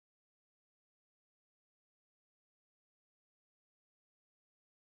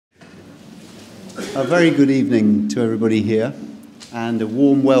A very good evening to everybody here, and a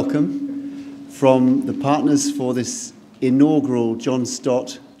warm welcome from the partners for this inaugural John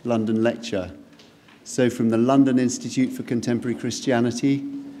Stott London Lecture. So from the London Institute for Contemporary Christianity,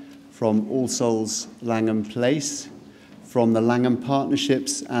 from All Souls Langham Place, from the Langham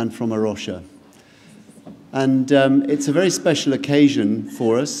Partnerships, and from Rocha. And it's a very special occasion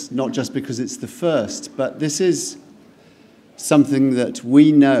for us, not just because it's the first, but this is something that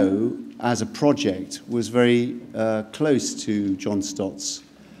we know as a project was very close to John Stott's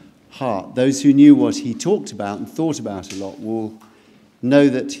heart. Those who knew what he talked about and thought about a lot will know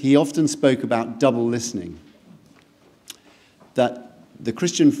that he often spoke about double listening, that the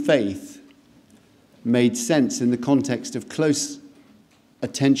Christian faith made sense in the context of close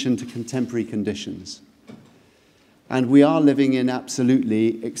attention to contemporary conditions. And we are living in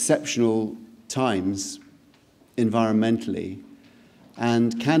absolutely exceptional times environmentally.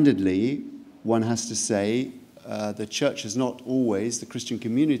 And candidly, one has to say, the church has not always, the Christian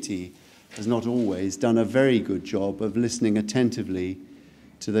community has not always done a very good job of listening attentively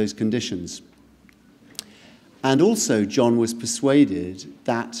to those conditions. And also, John was persuaded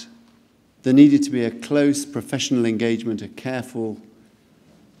that there needed to be a close professional engagement, a careful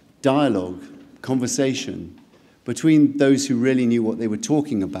dialogue, conversation between those who really knew what they were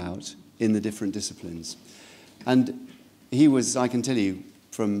talking about in the different disciplines. And he was, I can tell you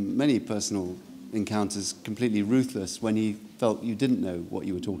from many personal encounters, completely ruthless when he felt you didn't know what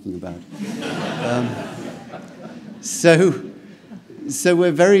you were talking about. So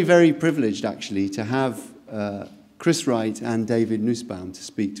we're very, very privileged, actually, to have Chris Wright and David Nussbaum to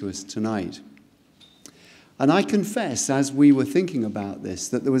speak to us tonight. And I confess, as we were thinking about this,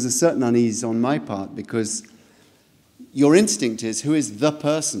 that there was a certain unease on my part, because your instinct is, who is the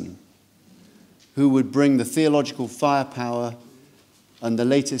person who would bring the theological firepower and the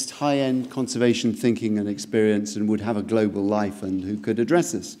latest high-end conservation thinking and experience and would have a global life and who could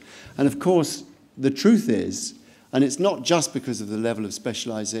address us? And of course, the truth is, and it's not just because of the level of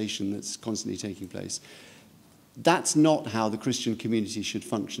specialization that's constantly taking place, that's not how the Christian community should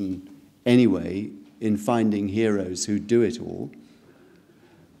function anyway, in finding heroes who do it all.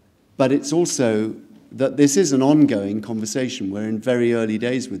 But it's also that this is an ongoing conversation. We're in very early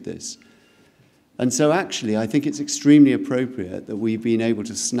days with this. And so actually, I think it's extremely appropriate that we've been able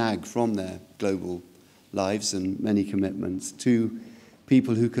to snag from their global lives and many commitments to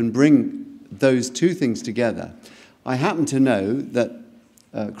people who can bring those two things together. I happen to know that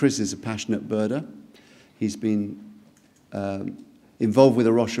Chris is a passionate birder. He's been involved with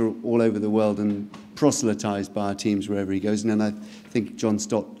Rocha all over the world and proselytized by our teams wherever he goes. And then I think John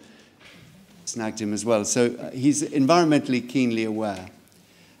Stott snagged him as well. So he's environmentally keenly aware.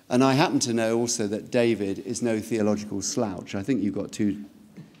 And I happen to know also that David is no theological slouch. I think you've got 2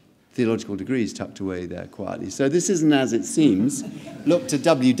 theological degrees tucked away there quietly. So this isn't as it seems. Look to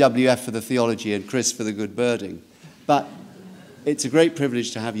WWF for the theology and Chris for the good birding. But it's a great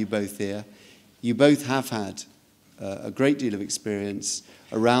privilege to have you both here. You both have had a great deal of experience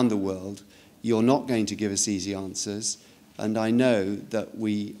around the world. You're not going to give us easy answers. And I know that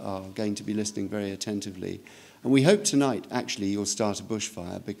we are going to be listening very attentively. And we hope tonight, actually, you'll start a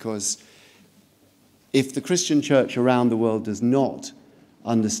bushfire, because if the Christian church around the world does not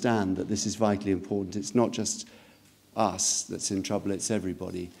understand that this is vitally important, it's not just us that's in trouble, it's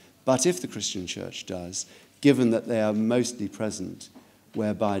everybody. But if the Christian church does, given that they are mostly present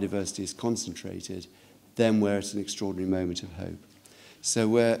where biodiversity is concentrated, then we're at an extraordinary moment of hope. So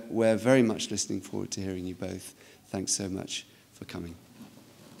we're very much listening forward to hearing you both. Thanks so much for coming.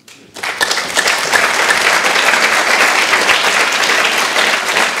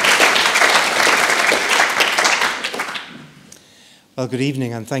 Well, good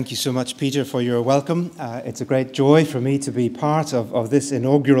evening, and thank you so much, Peter, for your welcome. It's a great joy for me to be part of this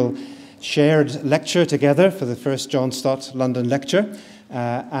inaugural shared lecture together for the first John Stott London Lecture,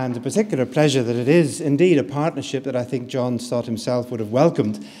 and a particular pleasure that it is indeed a partnership that I think John Stott himself would have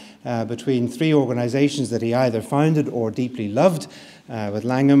welcomed between 3 organisations that he either founded or deeply loved, with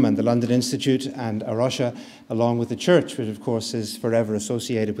Langham and the London Institute and Rocha, along with the church, which of course is forever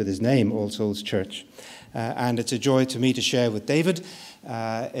associated with his name, All Souls Church. And it's a joy to me to share with David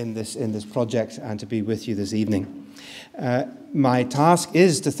in this project and to be with you this evening. My task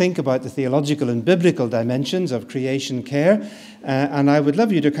is to think about the theological and biblical dimensions of creation care, and I would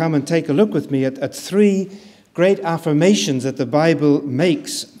love you to come and take a look with me at 3 great affirmations that the Bible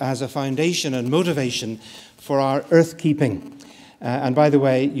makes as a foundation and motivation for our earth keeping. And by the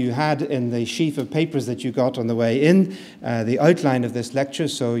way, you had in the sheaf of papers that you got on the way in the outline of this lecture,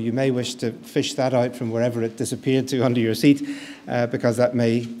 so you may wish to fish that out from wherever it disappeared to under your seat. because that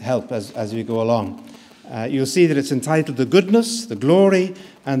may help as we go along. You'll see that it's entitled The Goodness, the Glory,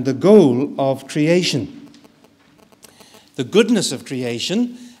 and the Goal of Creation. The goodness of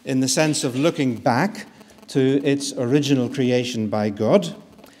creation, in the sense of looking back to its original creation by God.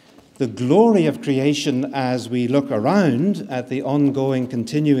 The glory of creation as we look around at the ongoing,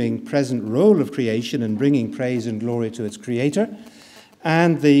 continuing, present role of creation in bringing praise and glory to its creator.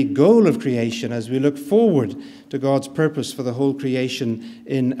 And the goal of creation as we look forward to God's purpose for the whole creation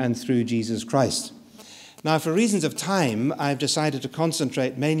in and through Jesus Christ. Now, for reasons of time, I've decided to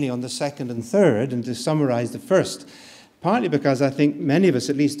concentrate mainly on the second and third and to summarize the first. Partly because I think many of us,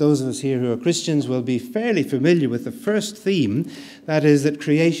 at least those of us here who are Christians, will be fairly familiar with the first theme, that is that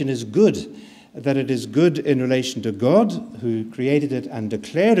creation is good, that it is good in relation to God, who created it and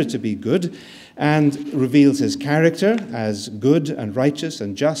declared it to be good, and reveals his character as good and righteous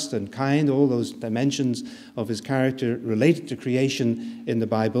and just and kind, all those dimensions of his character related to creation in the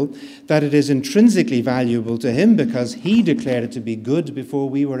Bible, that it is intrinsically valuable to him because he declared it to be good before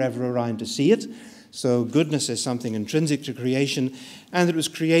we were ever around to see it. So goodness is something intrinsic to creation, and it was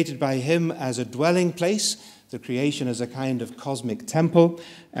created by him as a dwelling place. The creation as a kind of cosmic temple,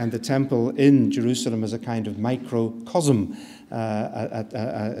 and the temple in Jerusalem as a kind of microcosm,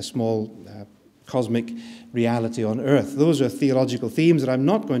 a small cosmic reality on earth. Those are theological themes that I'm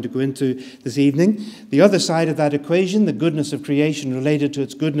not going to go into this evening. The other side of that equation, the goodness of creation related to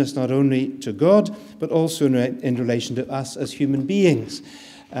its goodness not only to God, but also in relation to us as human beings.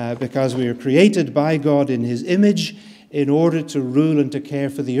 Because we are created by God in his image in order to rule and to care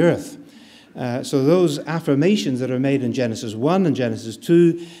for the earth. So those affirmations that are made in Genesis 1 and Genesis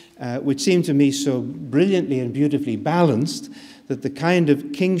 2, which seem to me so brilliantly and beautifully balanced, that the kind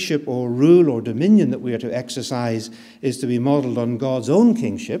of kingship or rule or dominion that we are to exercise is to be modeled on God's own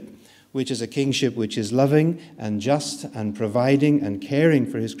kingship, which is a kingship which is loving and just and providing and caring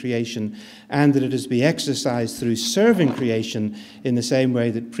for his creation, and that it is to be exercised through serving creation in the same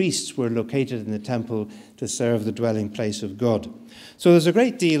way that priests were located in the temple to serve the dwelling place of God. So there's a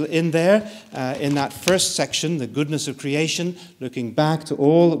great deal in there, in that first section, the goodness of creation, looking back to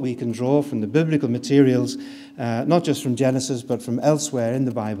all that we can draw from the biblical materials, not just from Genesis, but from elsewhere in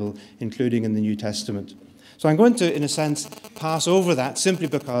the Bible, including in the New Testament. So I'm going to, in a sense, pass over that simply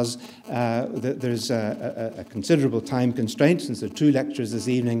because there's a considerable time constraint, since there are 2 lectures this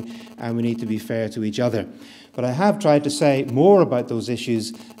evening and we need to be fair to each other. But I have tried to say more about those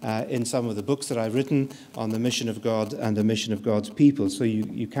issues in some of the books that I've written on the mission of God and the mission of God's people, so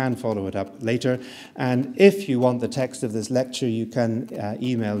you can follow it up later. And if you want the text of this lecture, you can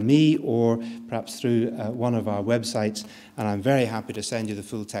email me or perhaps through one of our websites, and I'm very happy to send you the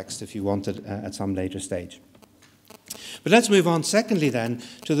full text if you want it at some later stage. But let's move on, secondly, then,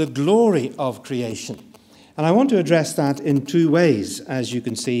 to the glory of creation. And I want to address that in 2 ways, as you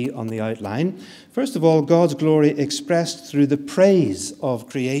can see on the outline. First of all, God's glory expressed through the praise of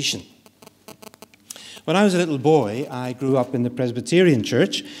creation. When I was a little boy, I grew up in the Presbyterian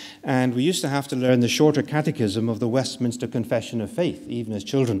Church, and we used to have to learn the shorter catechism of the Westminster Confession of Faith, even as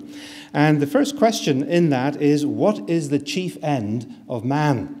children. And the first question in that is, what is the chief end of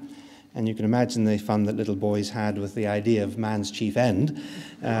man? And you can imagine the fun that little boys had with the idea of man's chief end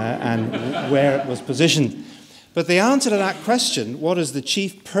and where it was positioned. But the answer to that question, what is the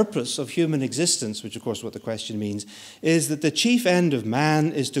chief purpose of human existence, which of course what the question means, is that the chief end of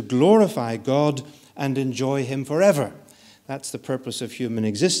man is to glorify God and enjoy him forever. That's the purpose of human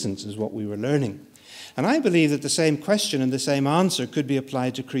existence, is what we were learning. And I believe that the same question and the same answer could be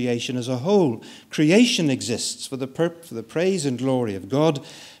applied to creation as a whole. Creation exists for the praise and glory of God,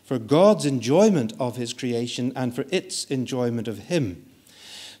 for God's enjoyment of his creation and for its enjoyment of him.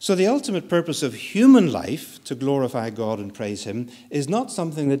 So the ultimate purpose of human life, to glorify God and praise him, is not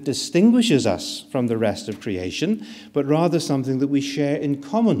something that distinguishes us from the rest of creation, but rather something that we share in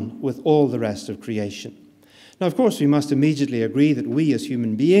common with all the rest of creation. Now, of course, we must immediately agree that we as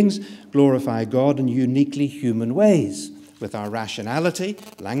human beings glorify God in uniquely human ways, with our rationality,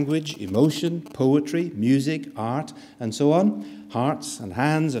 language, emotion, poetry, music, art, and so on, hearts and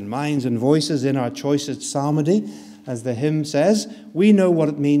hands and minds and voices in our choicest psalmody. As the hymn says, we know what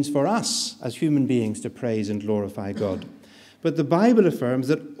it means for us as human beings to praise and glorify God. But the Bible affirms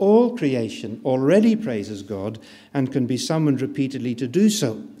that all creation already praises God and can be summoned repeatedly to do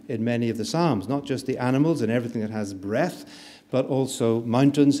so in many of the Psalms, not just the animals and everything that has breath, but also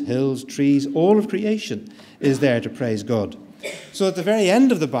mountains, hills, trees, all of creation is there to praise God. So at the very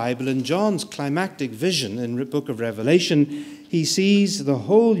end of the Bible, in John's climactic vision in the book of Revelation, he sees the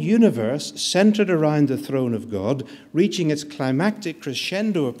whole universe centered around the throne of God, reaching its climactic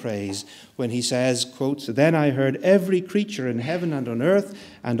crescendo of praise when he says, quote, "Then I heard every creature in heaven and on earth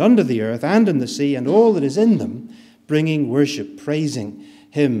and under the earth and in the sea and all that is in them, bringing worship, praising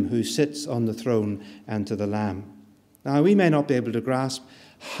him who sits on the throne and to the Lamb." Now, we may not be able to grasp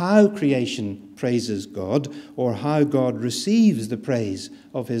how creation praises God or how God receives the praise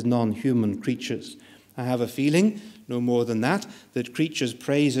of his non-human creatures. I have a feeling, no more than that creatures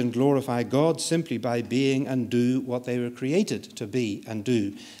praise and glorify God simply by being and do what they were created to be and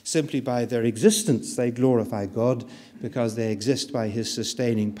do. Simply by their existence, they glorify God because they exist by his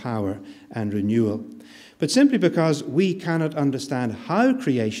sustaining power and renewal. But simply because we cannot understand how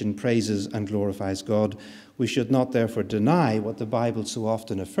creation praises and glorifies God, we should not therefore deny what the Bible so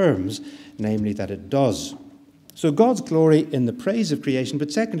often affirms, namely that it does. So God's glory in the praise of creation,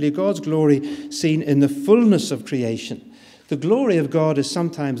 but secondly, God's glory seen in the fullness of creation. The glory of God is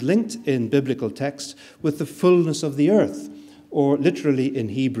sometimes linked in biblical texts with the fullness of the earth, or literally in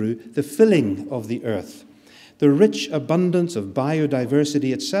Hebrew, the filling of the earth. The rich abundance of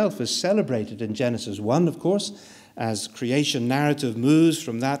biodiversity itself is celebrated in Genesis 1, of course, as creation narrative moves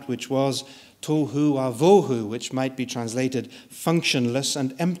from that which was tohu avohu, which might be translated functionless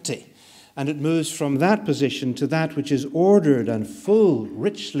and empty. And it moves from that position to that which is ordered and full,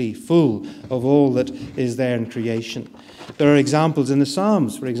 richly full of all that is there in creation. There are examples in the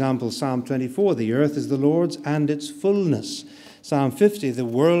Psalms. For example, Psalm 24, "The earth is the Lord's and its fullness." Psalm 50, "The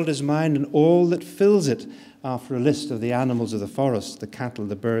world is mine and all that fills it," after a list of the animals of the forest, the cattle,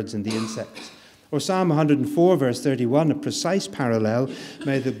 the birds, and the insects. Or Psalm 104, verse 31, a precise parallel,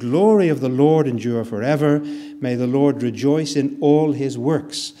 "May the glory of the Lord endure forever. May the Lord rejoice in all his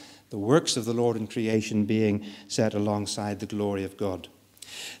works." The works of the Lord in creation being set alongside the glory of God.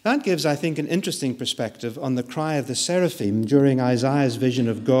 That gives, I think, an interesting perspective on the cry of the seraphim during Isaiah's vision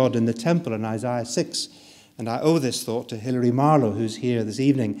of God in the temple in Isaiah 6. And I owe this thought to Hilary Marlowe, who's here this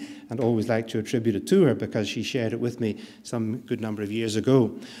evening, and always like to attribute it to her because she shared it with me some good number of years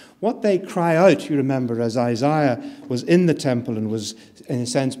ago. What they cry out, you remember, as Isaiah was in the temple and was, in a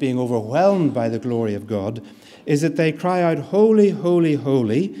sense, being overwhelmed by the glory of God, is that they cry out, "Holy, holy,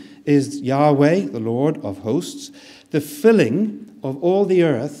 holy is Yahweh, the Lord of hosts, the filling of all the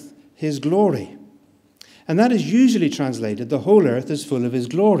earth, his glory." And that is usually translated, "The whole earth is full of his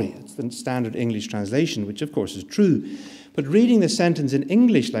glory." It's the standard English translation, which of course is true. But reading the sentence in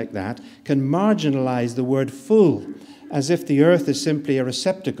English like that can marginalize the word full, as if the earth is simply a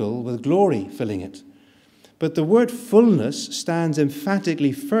receptacle with glory filling it. But the word fullness stands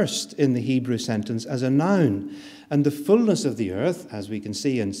emphatically first in the Hebrew sentence as a noun. And the fullness of the earth, as we can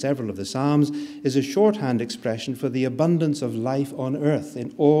see in several of the Psalms, is a shorthand expression for the abundance of life on earth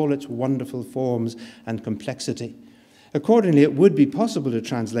in all its wonderful forms and complexity. Accordingly, it would be possible to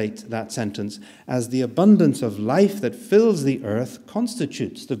translate that sentence as the abundance of life that fills the earth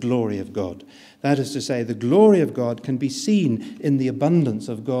constitutes the glory of God. That is to say, the glory of God can be seen in the abundance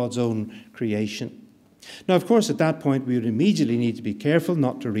of God's own creation. Now, of course, at that point, we would immediately need to be careful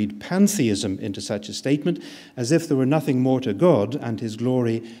not to read pantheism into such a statement, as if there were nothing more to God and his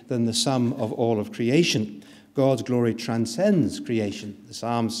glory than the sum of all of creation. God's glory transcends creation. The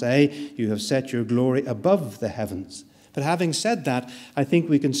Psalms say, "You have set your glory above the heavens." But having said that, I think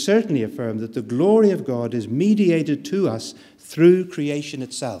we can certainly affirm that the glory of God is mediated to us through creation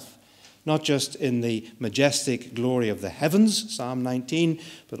itself. Not just in the majestic glory of the heavens, Psalm 19,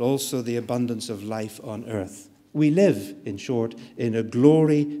 but also the abundance of life on earth. We live, in short, in a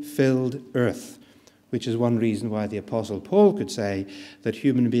glory-filled earth, which is one reason why the Apostle Paul could say that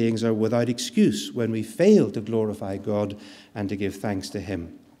human beings are without excuse when we fail to glorify God and to give thanks to him.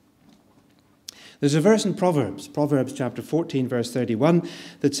 There's a verse in Proverbs chapter 14, verse 31,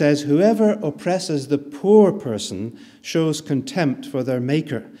 that says, "Whoever oppresses the poor person shows contempt for their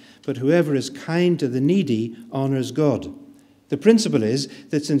maker, but whoever is kind to the needy honors God." The principle is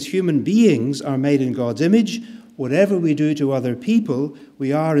that since human beings are made in God's image, whatever we do to other people,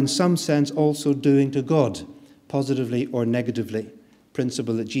 we are in some sense also doing to God, positively or negatively.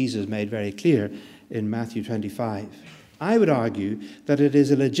 Principle that Jesus made very clear in Matthew 25. I would argue that it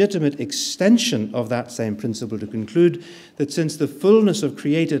is a legitimate extension of that same principle to conclude that since the fullness of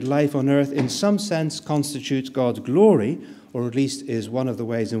created life on earth in some sense constitutes God's glory, or at least is one of the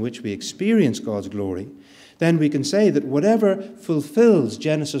ways in which we experience God's glory, then we can say that whatever fulfills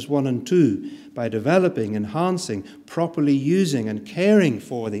Genesis 1 and 2 by developing, enhancing, properly using and caring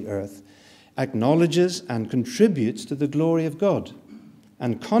for the earth, acknowledges and contributes to the glory of God.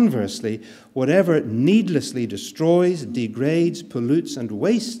 And conversely, whatever needlessly destroys, degrades, pollutes, and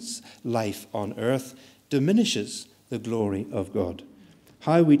wastes life on earth diminishes the glory of God.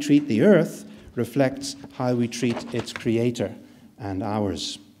 How we treat the earth reflects how we treat its creator and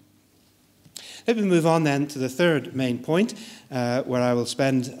ours. Let me move on then to the third main point, where I will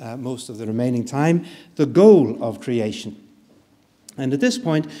spend most of the remaining time, the goal of creation. And at this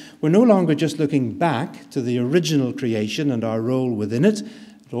point, we're no longer just looking back to the original creation and our role within it,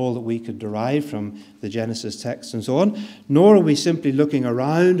 all that we could derive from the Genesis text and so on, nor are we simply looking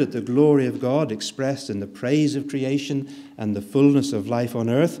around at the glory of God expressed in the praise of creation and the fullness of life on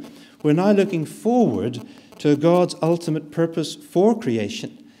earth. We're now looking forward to God's ultimate purpose for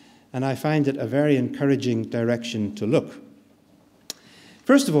creation, and I find it a very encouraging direction to look.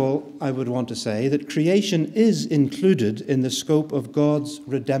 First of all, I would want to say that creation is included in the scope of God's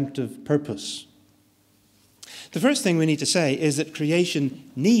redemptive purpose. The first thing we need to say is that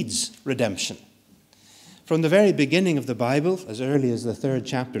creation needs redemption. From the very beginning of the Bible, as early as the 3rd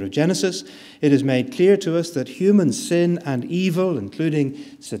chapter of Genesis, it is made clear to us that human sin and evil, including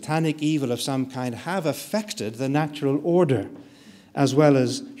satanic evil of some kind, have affected the natural order, as well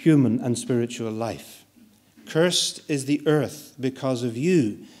as human and spiritual life. Cursed is the earth because of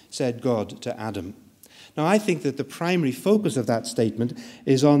you, said God to Adam. Now, I think that the primary focus of that statement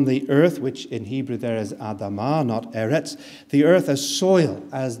is on the earth, which in Hebrew there is Adamah, not Eretz, the earth as soil,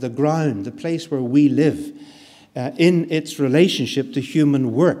 as the ground, the place where we live, in its relationship to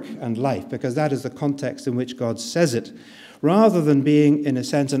human work and life, because that is the context in which God says it, rather than being, in a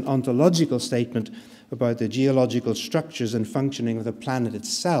sense, an ontological statement about the geological structures and functioning of the planet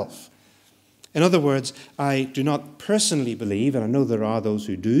itself. In other words, I do not personally believe, and I know there are those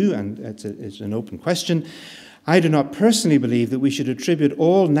who do, and it's an open question, I do not personally believe that we should attribute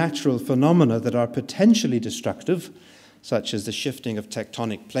all natural phenomena that are potentially destructive, such as the shifting of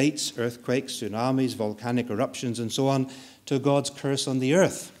tectonic plates, earthquakes, tsunamis, volcanic eruptions, and so on, to God's curse on the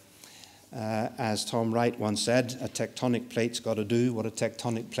earth. As Tom Wright once said, a tectonic plate's got to do what a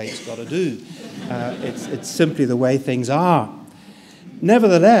tectonic plate's got to do. It's simply the way things are.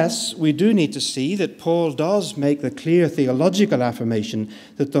 Nevertheless, we do need to see that Paul does make the clear theological affirmation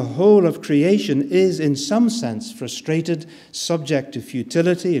that the whole of creation is, in some sense, frustrated, subject to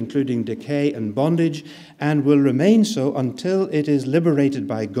futility, including decay and bondage, and will remain so until it is liberated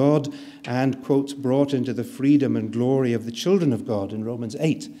by God and, quotes, brought into the freedom and glory of the children of God in Romans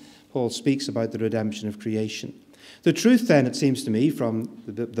 8. Paul speaks about the redemption of creation. The truth then, it seems to me, from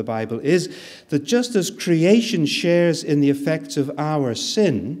the Bible is that just as creation shares in the effects of our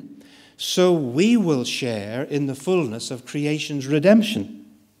sin, so we will share in the fullness of creation's redemption.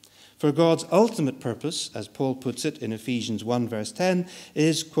 For God's ultimate purpose, as Paul puts it in Ephesians 1 verse 10,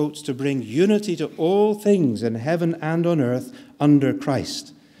 is, quotes, to bring unity to all things in heaven and on earth under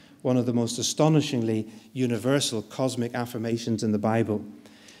Christ. One of the most astonishingly universal cosmic affirmations in the Bible.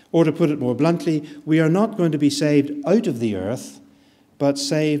 Or to put it more bluntly, we are not going to be saved out of the earth, but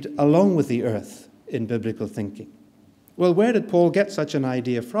saved along with the earth in biblical thinking. Well, where did Paul get such an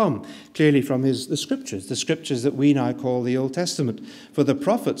idea from? Clearly from the scriptures that we now call the Old Testament. For the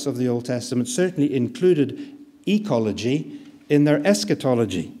prophets of the Old Testament certainly included ecology in their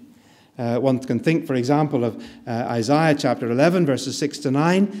eschatology. One can think, for example, of Isaiah chapter 11, verses 6 to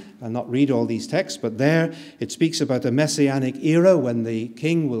 9. I'll not read all these texts, but there it speaks about the messianic era when the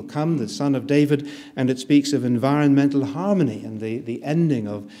king will come, the son of David, and it speaks of environmental harmony and the ending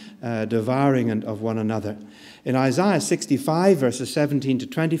of devouring and of one another. In Isaiah 65, verses 17 to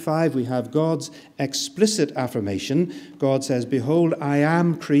 25, we have God's explicit affirmation. God says, "Behold, I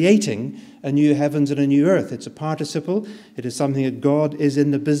am creating a new heavens and a new earth." It's a participle. It is something that God is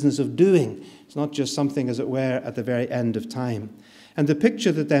in the business of doing. It's not just something, as it were, at the very end of time. And the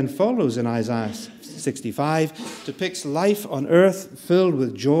picture that then follows in Isaiah 65 depicts life on earth filled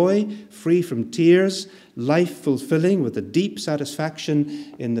with joy, free from tears, life fulfilling with a deep satisfaction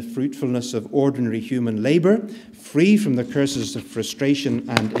in the fruitfulness of ordinary human labor, free from the curses of frustration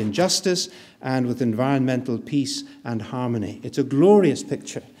and injustice, and with environmental peace and harmony. It's a glorious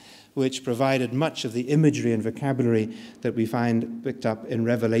picture which provided much of the imagery and vocabulary that we find picked up in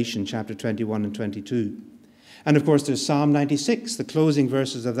Revelation chapter 21 and 22. And of course there's Psalm 96, the closing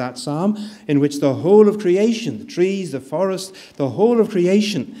verses of that psalm, in which the whole of creation, the trees, the forest, the whole of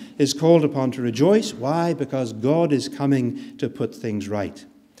creation is called upon to rejoice. Why? Because God is coming to put things right.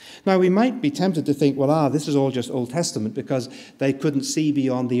 Now we might be tempted to think, well, this is all just Old Testament because they couldn't see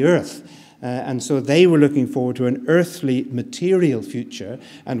beyond the earth. And so they were looking forward to an earthly material future.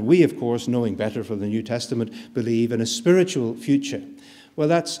 And we, of course, knowing better from the New Testament, believe in a spiritual future. Well,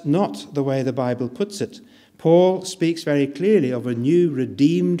 that's not the way the Bible puts it. Paul speaks very clearly of a new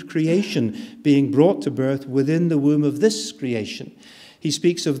redeemed creation being brought to birth within the womb of this creation. He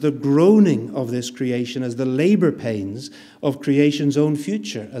speaks of the groaning of this creation as the labor pains of creation's own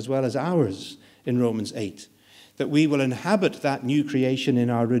future as well as ours in Romans 8. That we will inhabit that new creation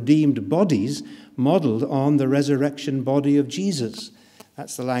in our redeemed bodies modeled on the resurrection body of Jesus.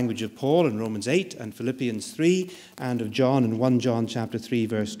 That's the language of Paul in Romans 8 and Philippians 3 and of John in 1 John chapter 3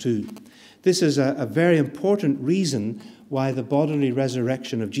 verse 2. This is a very important reason why the bodily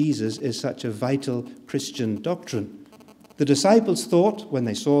resurrection of Jesus is such a vital Christian doctrine. The disciples thought, when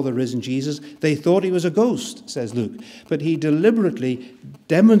they saw the risen Jesus, they thought he was a ghost, says Luke. But he deliberately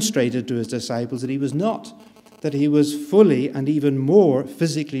demonstrated to his disciples that he was not, that he was fully and even more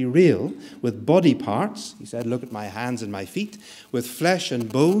physically real, with body parts, he said, look at my hands and my feet, with flesh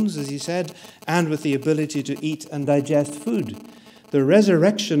and bones, as he said, and with the ability to eat and digest food. The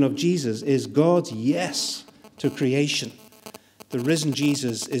resurrection of Jesus is God's yes to creation. The risen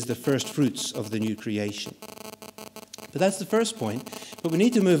Jesus is the first fruits of the new creation. But that's the first point. But we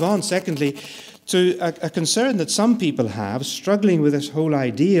need to move on, secondly, to a concern that some people have, struggling with this whole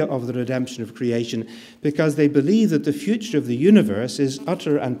idea of the redemption of creation, because they believe that the future of the universe is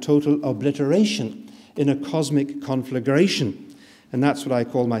utter and total obliteration in a cosmic conflagration. And that's what I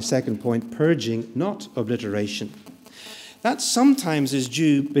call my second point, purging, not obliteration. That sometimes is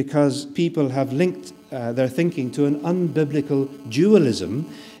due because people have linked their thinking to an unbiblical dualism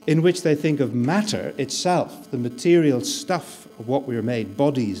in which they think of matter itself, the material stuff of what we're made,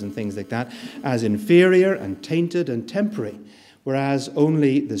 bodies and things like that, as inferior and tainted and temporary, whereas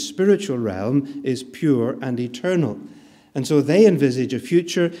only the spiritual realm is pure and eternal. And so they envisage a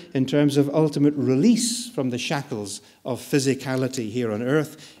future in terms of ultimate release from the shackles of physicality here on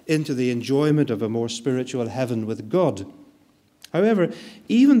earth into the enjoyment of a more spiritual heaven with God. However,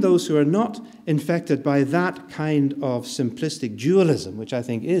 even those who are not infected by that kind of simplistic dualism, which I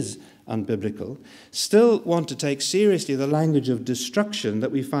think is unbiblical, still want to take seriously the language of destruction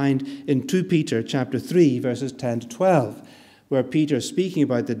that we find in 2 Peter chapter 3, verses 10 to 12, where Peter, speaking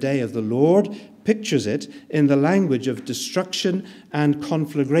about the day of the Lord, pictures it in the language of destruction and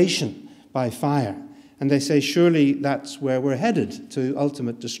conflagration by fire. And they say, surely that's where we're headed, to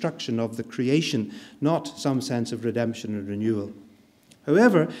ultimate destruction of the creation, not some sense of redemption and renewal.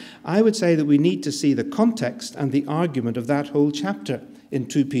 However, I would say that we need to see the context and the argument of that whole chapter in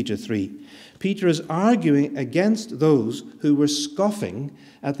 2 Peter 3. Peter is arguing against those who were scoffing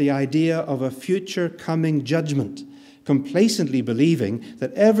at the idea of a future coming judgment, complacently believing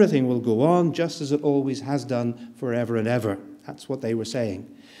that everything will go on just as it always has done forever and ever. That's what they were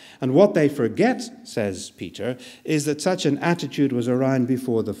saying. And what they forget, says Peter, is that such an attitude was around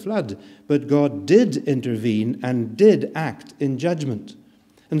before the flood, but God did intervene and did act in judgment.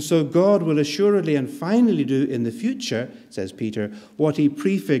 And so God will assuredly and finally do in the future, says Peter, what he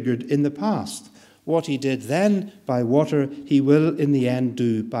prefigured in the past. What he did then by water, he will in the end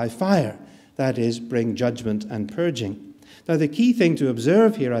do by fire. That is, bring judgment and purging. Now, the key thing to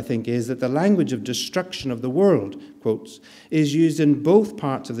observe here, I think, is that the language of destruction of the world, quotes, is used in both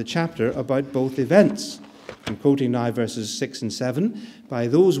parts of the chapter about both events. I'm quoting now verses 6 and 7. By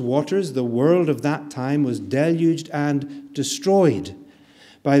those waters, the world of that time was deluged and destroyed.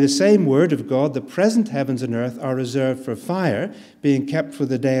 By the same word of God, the present heavens and earth are reserved for fire, being kept for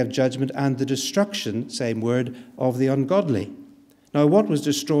the day of judgment and the destruction, same word, of the ungodly. Now, what was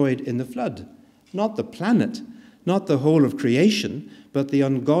destroyed in the flood? Not the planet, not the whole of creation, but the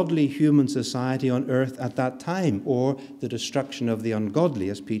ungodly human society on earth at that time, or the destruction of the ungodly,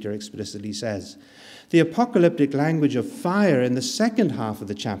 as Peter explicitly says. The apocalyptic language of fire in the second half of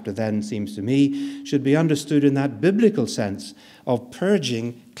the chapter, then, seems to me, should be understood in that biblical sense of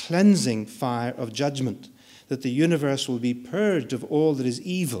purging, cleansing fire of judgment, that the universe will be purged of all that is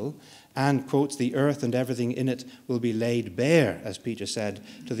evil, and, quotes, the earth and everything in it will be laid bare, as Peter said,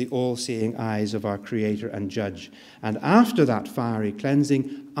 to the all-seeing eyes of our Creator and Judge. And after that fiery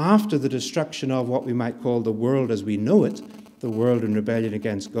cleansing, after the destruction of what we might call the world as we know it, the world in rebellion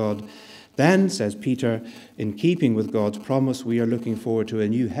against God, then, says Peter, in keeping with God's promise, we are looking forward to a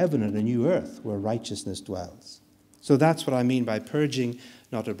new heaven and a new earth where righteousness dwells. So that's what I mean by purging,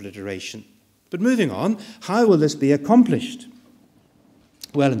 not obliteration. But moving on, how will this be accomplished?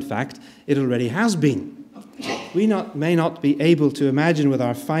 Well, in fact, it already has been. We may not be able to imagine with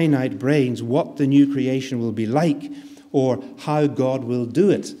our finite brains what the new creation will be like or how God will do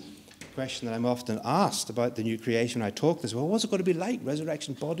it. A question that I'm often asked about the new creation when I talk this, well, what's it going to be like?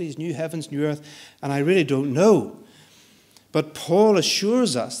 Resurrection bodies, new heavens, new earth? And I really don't know. But Paul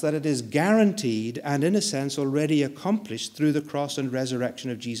assures us that it is guaranteed and, in a sense, already accomplished through the cross and resurrection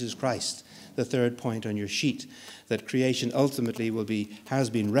of Jesus Christ. the third point on your sheet, that creation ultimately has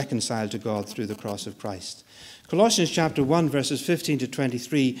been reconciled to God through the cross of Christ. Colossians chapter 1, verses 15 to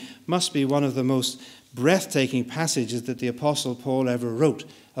 23 must be one of the most breathtaking passages that the Apostle Paul ever wrote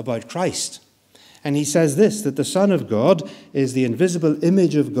about Christ. And he says this, that the Son of God is the invisible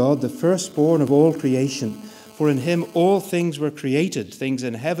image of God, the firstborn of all creation. For in him all things were created, things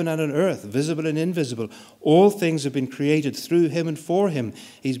in heaven and on earth, visible and invisible. All things have been created through him and for him.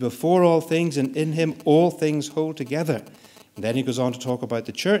 He's before all things, and in him all things hold together. And then he goes on to talk about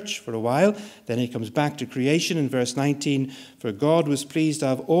the church for a while. Then he comes back to creation in verse 19. For God was pleased to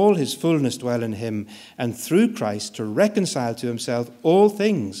have all his fullness dwell in him, and through Christ to reconcile to himself all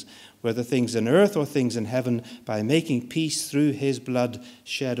things, whether things in earth or things in heaven, by making peace through his blood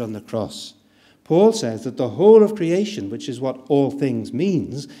shed on the cross. Paul says that the whole of creation, which is what all things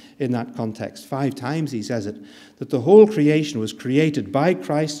means in that context, 5 times he says it, that the whole creation was created by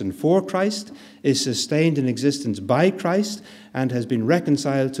Christ and for Christ, is sustained in existence by Christ, and has been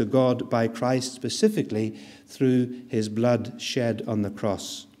reconciled to God by Christ specifically through his blood shed on the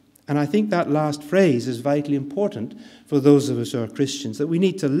cross. And I think that last phrase is vitally important for those of us who are Christians, that we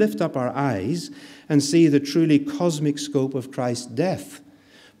need to lift up our eyes and see the truly cosmic scope of Christ's death.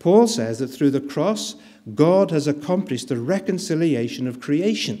 Paul says that through the cross, God has accomplished the reconciliation of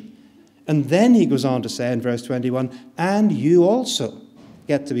creation. And then he goes on to say in verse 21, and you also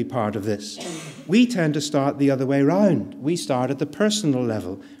get to be part of this. We tend to start the other way round. We start at the personal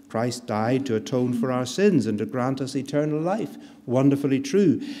level. Christ died to atone for our sins and to grant us eternal life. Wonderfully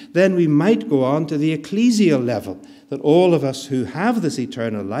true. Then we might go on to the ecclesial level, that all of us who have this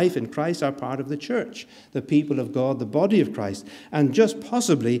eternal life in Christ are part of the church, the people of God, the body of Christ. And just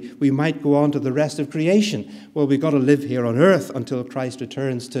possibly we might go on to the rest of creation. Well, we've got to live here on earth until Christ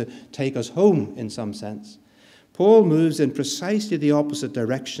returns to take us home in some sense. Paul moves in precisely the opposite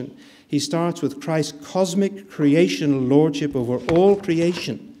direction. He starts with Christ's cosmic creational lordship over all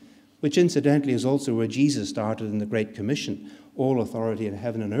creation, which incidentally is also where Jesus started in the Great Commission. All authority in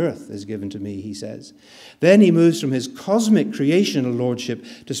heaven and earth is given to me, he says. Then he moves from his cosmic creational lordship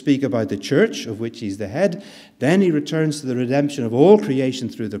to speak about the church, of which he's the head. Then he returns to the redemption of all creation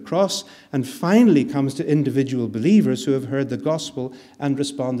through the cross, and finally comes to individual believers who have heard the gospel and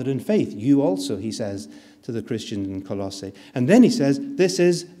responded in faith. You also, he says to the Christians in Colossae. And then he says, this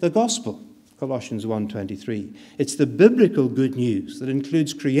is the gospel. Colossians 1:23. It's the biblical good news that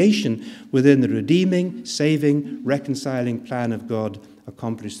includes creation within the redeeming, saving, reconciling plan of God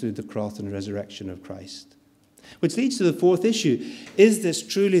accomplished through the cross and resurrection of Christ. Which leads to the fourth issue. Is this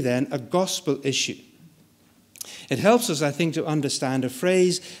truly then a gospel issue? It helps us, I think, to understand a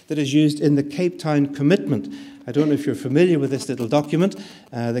phrase that is used in the Cape Town Commitment. I don't know if you're familiar with this little document,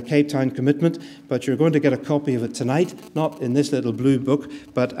 the Cape Town Commitment, but you're going to get a copy of it tonight, not in this little blue book,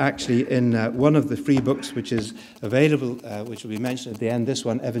 but actually in one of the free books which is available, which will be mentioned at the end, this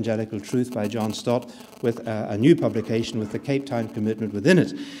one, Evangelical Truth by John Stott, with a new publication with the Cape Town Commitment within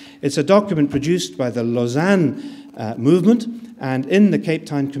it. It's a document produced by the Lausanne movement, and in the Cape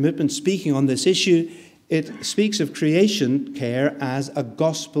Town Commitment, speaking on this issue, it speaks of creation care as a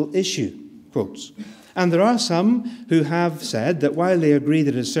gospel issue, quotes. And there are some who have said that while they agree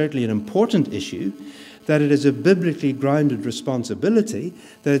that it is certainly an important issue, that it is a biblically grounded responsibility,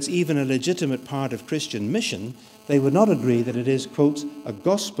 that it's even a legitimate part of Christian mission, they would not agree that it is, quotes, a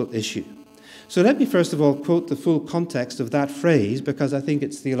gospel issue. So let me first of all quote the full context of that phrase, because I think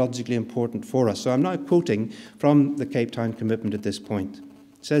it's theologically important for us. So I'm now quoting from the Cape Town Commitment at this point.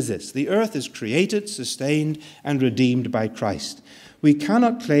 It says this: the earth is created, sustained, and redeemed by Christ. We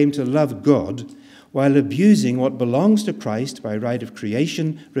cannot claim to love God while abusing what belongs to Christ by right of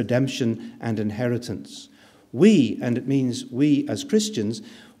creation, redemption, and inheritance. We, and it means we as Christians,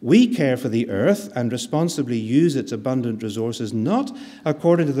 we care for the earth and responsibly use its abundant resources, not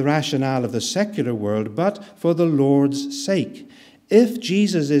according to the rationale of the secular world, but for the Lord's sake. If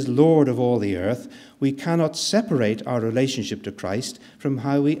Jesus is Lord of all the earth, we cannot separate our relationship to Christ from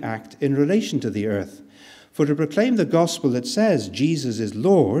how we act in relation to the earth. For to proclaim the gospel that says Jesus is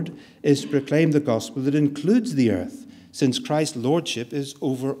Lord is to proclaim the gospel that includes the earth, since Christ's lordship is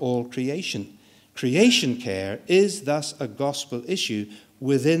over all creation. Creation care is thus a gospel issue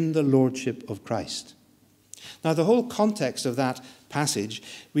within the lordship of Christ. Now, the whole context of that passage,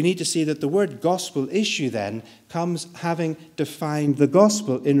 we need to see that the word gospel issue then comes having defined the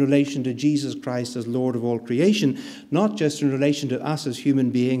gospel in relation to Jesus Christ as Lord of all creation, not just in relation to us as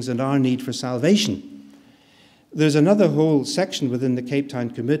human beings and our need for salvation. There's another whole section within the Cape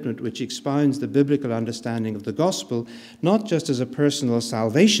Town Commitment which expounds the biblical understanding of the gospel, not just as a personal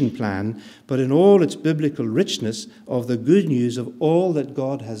salvation plan, but in all its biblical richness of the good news of all that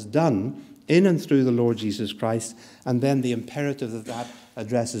God has done in and through the Lord Jesus Christ, and then the imperative that that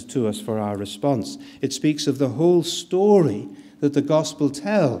addresses to us for our response. It speaks of the whole story that the gospel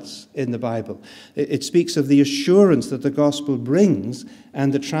tells in the Bible. It speaks of the assurance that the gospel brings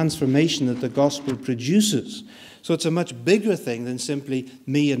and the transformation that the gospel produces. So it's a much bigger thing than simply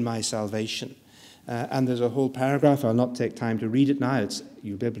me and my salvation. And there's a whole paragraph, I'll not take time to read it now,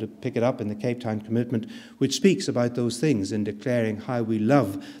 you'll be able to pick it up in the Cape Town Commitment, which speaks about those things in declaring how we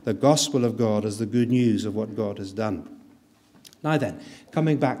love the gospel of God as the good news of what God has done. Now then,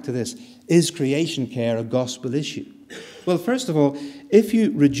 coming back to this, is creation care a gospel issue? Well, first of all, if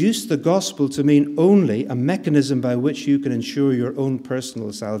you reduce the gospel to mean only a mechanism by which you can ensure your own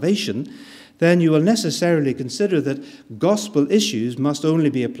personal salvation, then you will necessarily consider that gospel issues must only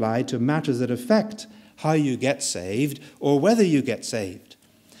be applied to matters that affect how you get saved or whether you get saved.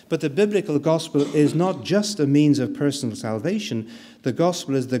 But the biblical gospel is not just a means of personal salvation. The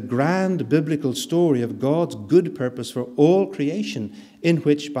gospel is the grand biblical story of God's good purpose for all creation, in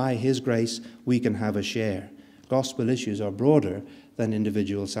which by his grace we can have a share. Gospel issues are broader than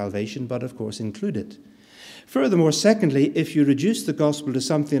individual salvation, but of course include it. Furthermore, secondly, if you reduce the gospel to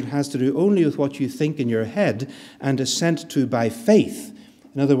something that has to do only with what you think in your head and assent to by faith,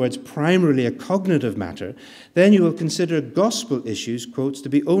 in other words, primarily a cognitive matter, then you will consider gospel issues, quotes, to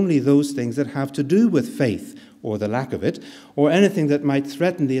be only those things that have to do with faith, or the lack of it, or anything that might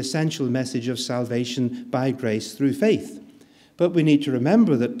threaten the essential message of salvation by grace through faith. But we need to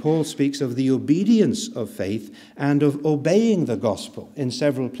remember that Paul speaks of the obedience of faith and of obeying the gospel in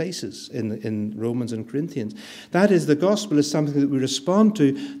several places in Romans and Corinthians. That is, the gospel is something that we respond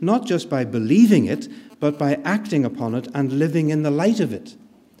to not just by believing it, but by acting upon it and living in the light of it.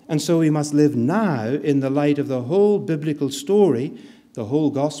 And so we must live now in the light of the whole biblical story, the whole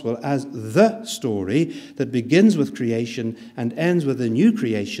gospel, as the story that begins with creation and ends with a new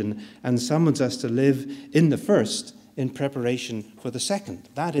creation and summons us to live in the first in preparation for the second.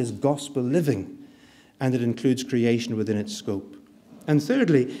 That is gospel living, and it includes creation within its scope. And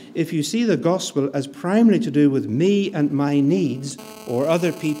thirdly, if you see the gospel as primarily to do with me and my needs, or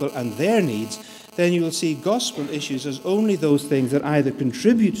other people and their needs, then you will see gospel issues as only those things that either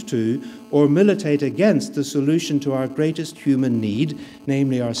contribute to or militate against the solution to our greatest human need,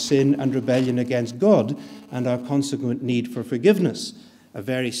 namely our sin and rebellion against God and our consequent need for forgiveness. A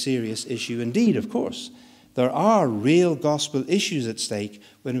very serious issue indeed, of course. There are real gospel issues at stake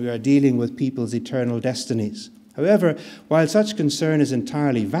when we are dealing with people's eternal destinies. However, while such concern is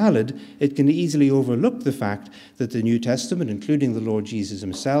entirely valid, it can easily overlook the fact that the New Testament, including the Lord Jesus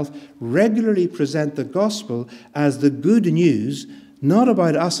himself, regularly present the gospel as the good news, not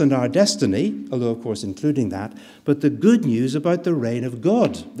about us and our destiny, although of course including that, but the good news about the reign of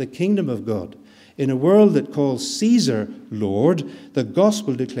God, the kingdom of God. In a world that calls Caesar Lord, the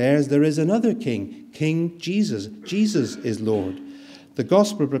gospel declares there is another king, King Jesus. Jesus is Lord. The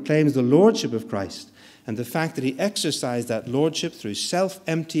gospel proclaims the lordship of Christ and the fact that he exercised that lordship through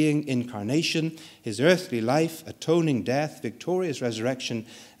self-emptying incarnation, his earthly life, atoning death, victorious resurrection,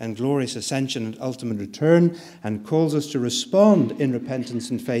 and glorious ascension and ultimate return, and calls us to respond in repentance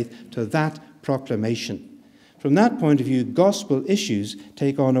and faith to that proclamation. From that point of view, gospel issues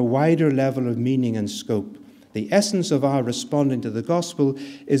take on a wider level of meaning and scope. The essence of our responding to the gospel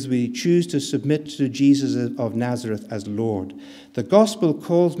is we choose to submit to Jesus of Nazareth as Lord. The gospel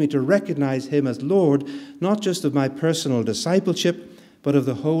calls me to recognize him as Lord, not just of my personal discipleship, but of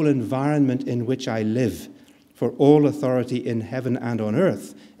the whole environment in which I live. For all authority in heaven and on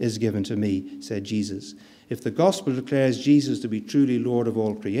earth is given to me, said Jesus. If the gospel declares Jesus to be truly Lord of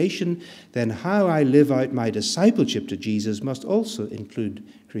all creation, then how I live out my discipleship to Jesus must also include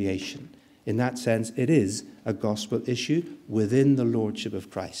creation. In that sense, it is a gospel issue within the lordship of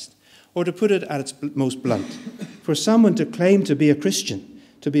Christ. Or to put it at its most blunt, for someone to claim to be a Christian,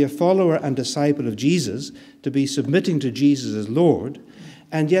 to be a follower and disciple of Jesus, to be submitting to Jesus as Lord,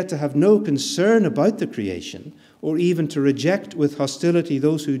 and yet to have no concern about the creation, or even to reject with hostility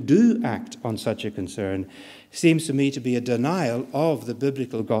those who do act on such a concern, seems to me to be a denial of the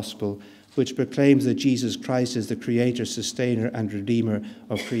biblical gospel, which proclaims that Jesus Christ is the creator, sustainer, and redeemer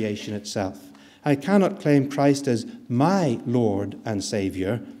of creation itself. I cannot claim Christ as my Lord and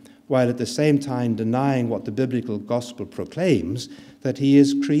Saviour, while at the same time denying what the biblical gospel proclaims, that he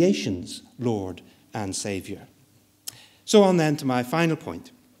is creation's Lord and Saviour. So on then to my final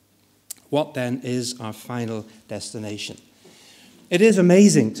point. What then is our final destination? It is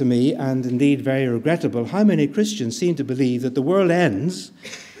amazing to me, and indeed very regrettable, how many Christians seem to believe that the world ends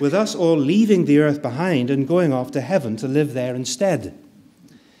with us all leaving the earth behind and going off to heaven to live there instead.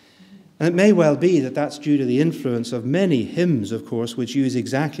 And it may well be that that's due to the influence of many hymns, of course, which use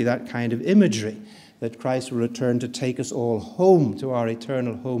exactly that kind of imagery, that Christ will return to take us all home, to our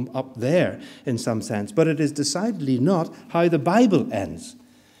eternal home up there, in some sense. But it is decidedly not how the Bible ends.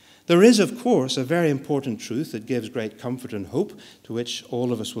 There is, of course, a very important truth that gives great comfort and hope, to which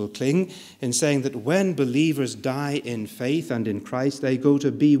all of us will cling, in saying that when believers die in faith and in Christ, they go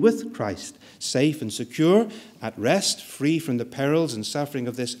to be with Christ, safe and secure, at rest, free from the perils and suffering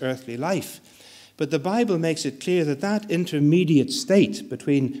of this earthly life. But the Bible makes it clear that that intermediate state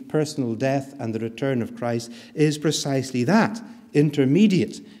between personal death and the return of Christ is precisely that,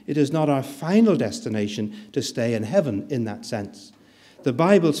 intermediate. It is not our final destination to stay in heaven in that sense. The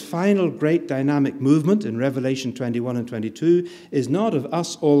Bible's final great dynamic movement in Revelation 21 and 22 is not of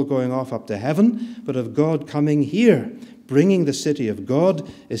us all going off up to heaven, but of God coming here, bringing the city of God,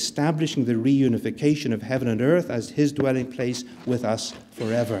 establishing the reunification of heaven and earth as his dwelling place with us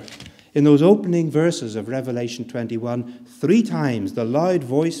forever. In those opening verses of Revelation 21, 3 times the loud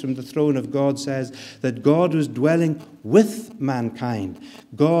voice from the throne of God says that God was dwelling with mankind,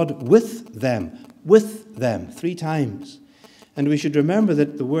 God with them, 3 times. And we should remember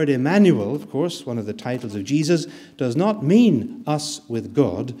that the word Emmanuel, of course, one of the titles of Jesus, does not mean us with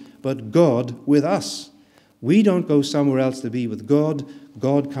God, but God with us. We don't go somewhere else to be with God.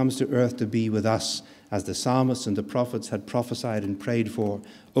 God comes to earth to be with us, as the psalmists and the prophets had prophesied and prayed for.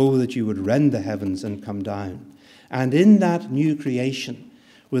 Oh, that you would rend the heavens and come down. And in that new creation,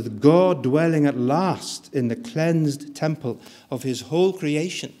 with God dwelling at last in the cleansed temple of his whole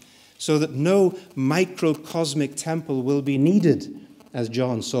creation, so that no microcosmic temple will be needed, as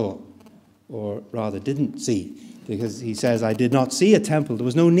John saw, or rather didn't see, because he says, I did not see a temple. There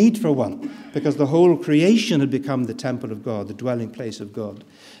was no need for one, because the whole creation had become the temple of God, the dwelling place of God.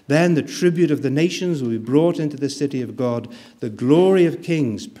 Then the tribute of the nations will be brought into the city of God, the glory of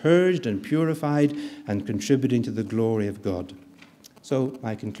kings purged and purified and contributing to the glory of God. So,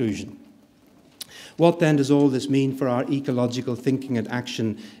 my conclusion. What then does all this mean for our ecological thinking and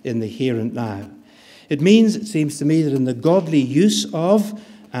action in the here and now? It means, it seems to me, that in the godly use of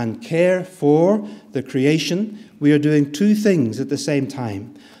and care for the creation, we are doing 2 things at the same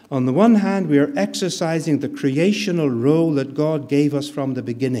time. On the one hand, we are exercising the creational role that God gave us from the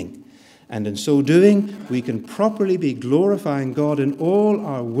beginning. And in so doing, we can properly be glorifying God in all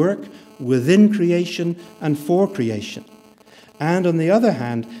our work within creation and for creation. And on the other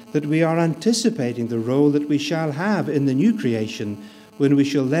hand, that we are anticipating the role that we shall have in the new creation, when we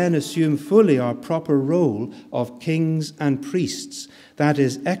shall then assume fully our proper role of kings and priests, that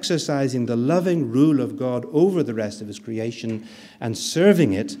is, exercising the loving rule of God over the rest of his creation and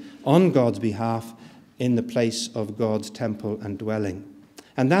serving it on God's behalf in the place of God's temple and dwelling.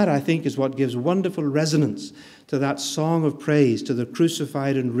 And that, I think, is what gives wonderful resonance to that song of praise to the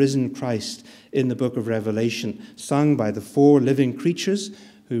crucified and risen Christ in the book of Revelation, sung by the 4 living creatures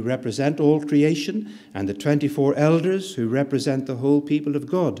who represent all creation and the 24 elders who represent the whole people of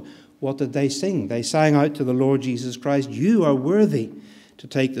God. What did they sing? They sang out to the Lord Jesus Christ, you are worthy to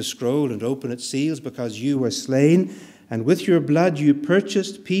take the scroll and open its seals, because you were slain, and with your blood you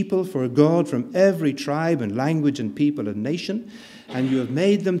purchased people for God from every tribe and language and people and nation, and you have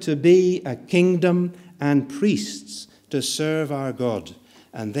made them to be a kingdom and priests to serve our God,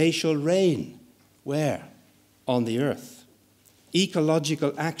 and they shall reign. Where? On the earth.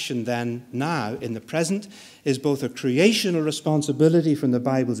 Ecological action then, now, in the present, is both a creational responsibility from the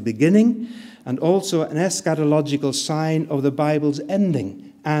Bible's beginning and also an eschatological sign of the Bible's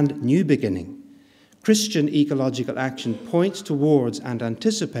ending and new beginning. Christian ecological action points towards and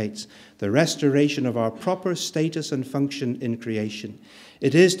anticipates the restoration of our proper status and function in creation.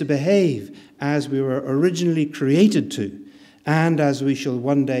 It is to behave as we were originally created to, and as we shall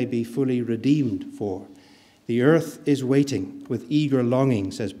one day be fully redeemed for. The earth is waiting with eager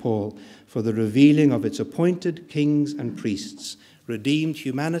longing, says Paul, for the revealing of its appointed kings and priests, redeemed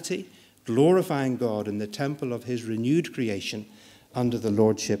humanity, glorifying God in the temple of his renewed creation under the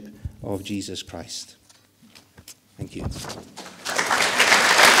Lordship of Jesus Christ. Thank you.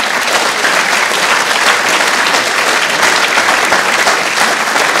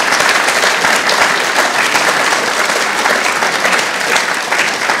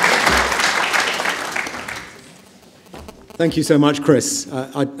 Thank you so much, Chris.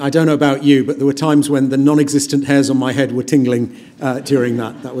 I don't know about you, but there were times when the non-existent hairs on my head were tingling during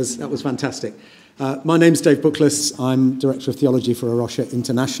that. That was fantastic. My name's Dave Bookless. I'm Director of Theology for Rocha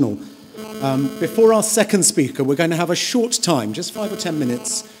International. Before our second speaker, we're going to have a short time, just 5 or 10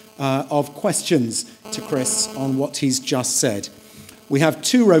 minutes, of questions to Chris on what he's just said. We have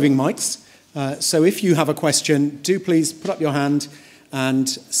 2 roving mics, so if you have a question, do please put up your hand and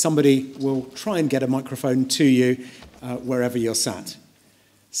somebody will try and get a microphone to you wherever you're sat.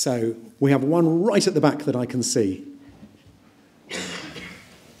 So we have one right at the back that I can see.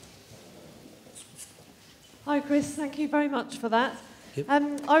 Hi Chris, thank you very much for that. Yep.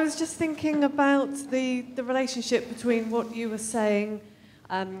 I was just thinking about the relationship between what you were saying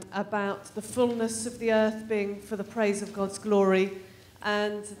about the fullness of the earth being for the praise of God's glory,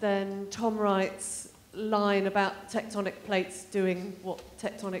 and then Tom Wright's line about tectonic plates doing what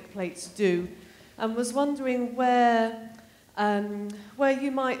tectonic plates do, and was wondering where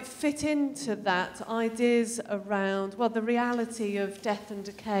you might fit into that, ideas around, well, the reality of death and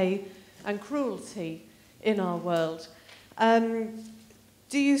decay and cruelty in our world.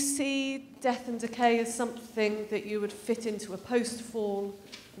 Do you see death and decay as something that you would fit into a post-fall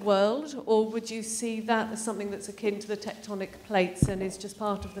world, or would you see that as something that's akin to the tectonic plates and is just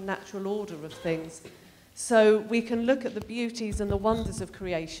part of the natural order of things? So we can look at the beauties and the wonders of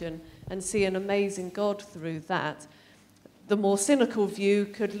creation and see an amazing God through that. The more cynical view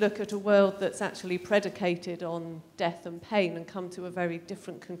could look at a world that's actually predicated on death and pain and come to a very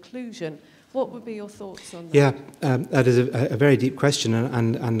different conclusion. What would be your thoughts on that? Yeah, that is a very deep question,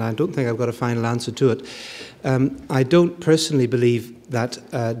 and I don't think I've got a final answer to it. I don't personally believe that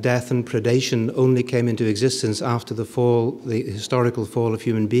death and predation only came into existence after the fall, the historical fall of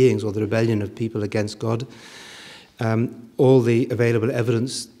human beings, or the rebellion of people against God. All the available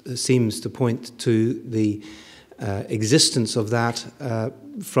evidence seems to point to the existence of that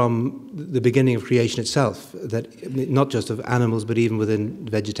from the beginning of creation itself, that not just of animals but even within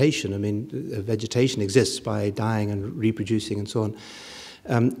vegetation. I mean, vegetation exists by dying and reproducing and so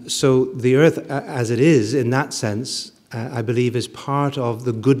on. So the earth as it is, in that sense, I believe is part of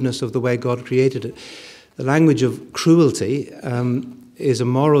the goodness of the way God created it. The language of cruelty is a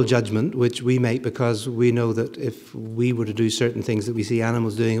moral judgment which we make because we know that if we were to do certain things that we see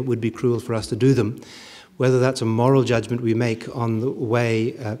animals doing, it would be cruel for us to do them. Whether that's a moral judgment we make on the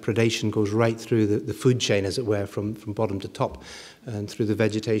way predation goes right through the food chain, as it were, from bottom to top, and through the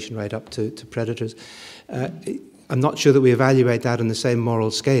vegetation right up to predators. I'm not sure that we evaluate that on the same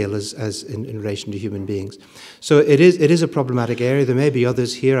moral scale as in relation to human beings. So it is a problematic area. There may be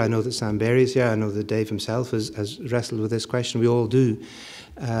others here. I know that Sam Berry is here. I know that Dave himself has wrestled with this question. We all do.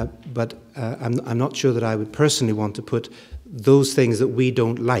 But I'm not sure that I would personally want to put those things that we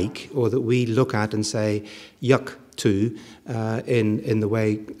don't like or that we look at and say yuck to in the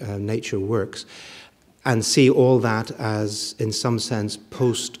way nature works, and see all that as, in some sense,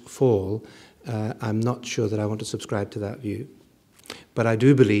 post-fall. I'm not sure that I want to subscribe to that view. But I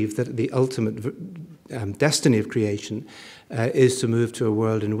do believe that the ultimate destiny of creation is to move to a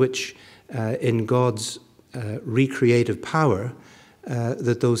world in which, in God's recreative power,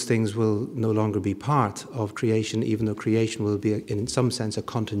 that those things will no longer be part of creation, even though creation will be, in some sense, a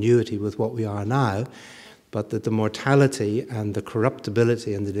continuity with what we are now, but that the mortality and the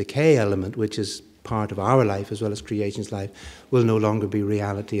corruptibility and the decay element, which is part of our life as well as creation's life, will no longer be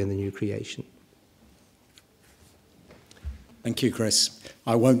reality in the new creation. Thank you, Chris.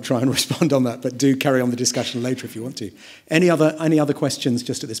 I won't try and respond on that, but do carry on the discussion later if you want to. Any other questions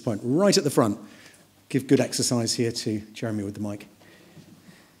just at this point? Right at the front. Give good exercise here to Jeremy with the mic.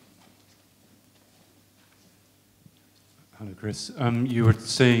 Hello, Chris. You were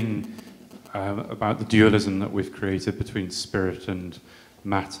saying about the dualism that we've created between spirit and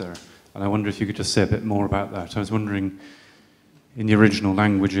matter, and I wonder if you could just say a bit more about that. I was wondering, in the original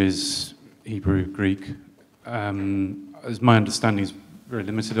languages, Hebrew, Greek, as my understanding is very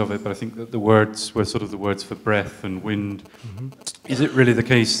limited of it, but I think that the words were sort of the words for breath and wind. Mm-hmm. Is it really the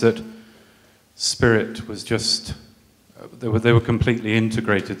case that spirit was just, they were completely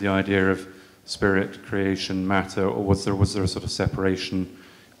integrated, the idea of spirit, creation, matter, or was there a sort of separation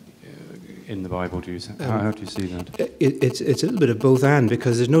in the Bible? How do you see that? It's a little bit of both and,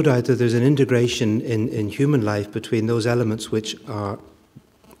 because there's no doubt that there's an integration in human life between those elements which are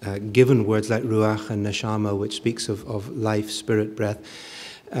given words like ruach and neshama, which speaks of life, spirit, breath,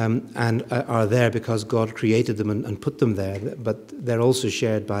 and are there because God created them and put them there, but they're also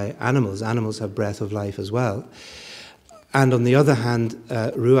shared by animals. Animals have breath of life as well. And on the other hand,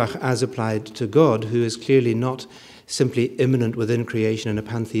 ruach as applied to God, who is clearly not simply immanent within creation in a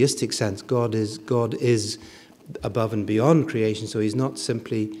pantheistic sense. God is above and beyond creation, so he's not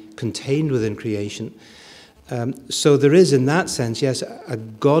simply contained within creation. So there is, in that sense, yes, a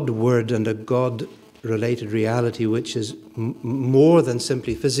God word and a God-related reality which is more than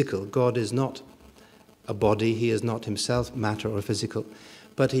simply physical. God is not a body, he is not himself matter or physical,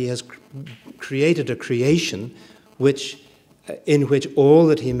 but he has created a creation which in which all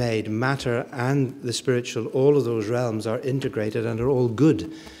that he made, matter and the spiritual, all of those realms are integrated and are all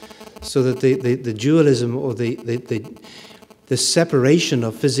good. So that the dualism or the separation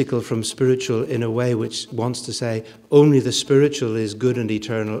of physical from spiritual in a way which wants to say only the spiritual is good and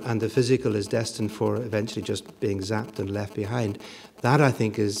eternal and the physical is destined for eventually just being zapped and left behind, that I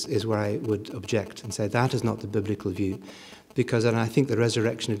think is where I would object and say that is not the biblical view. Because, and I think the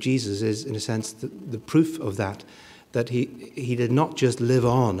resurrection of Jesus is, in a sense, the proof of that he did not just live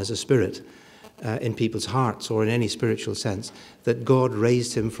on as a spirit in people's hearts or in any spiritual sense, that God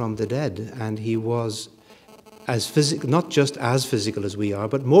raised him from the dead, and he was as physical, not just as physical as we are,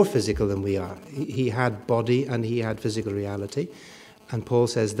 but more physical than we are. He had body and he had physical reality, and Paul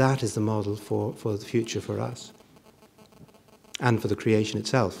says that is the model for the future for us and for the creation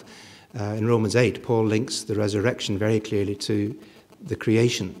itself. In Romans 8, Paul links the resurrection very clearly to the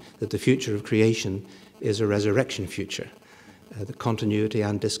creation, that the future of creation is a resurrection future, the continuity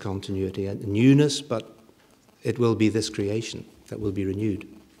and discontinuity and newness, but it will be this creation that will be renewed.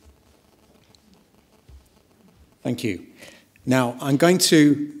 Thank you. Now, I'm going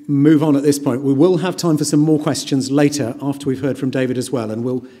to move on at this point. We will have time for some more questions later after we've heard from David as well, and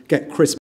we'll get Chris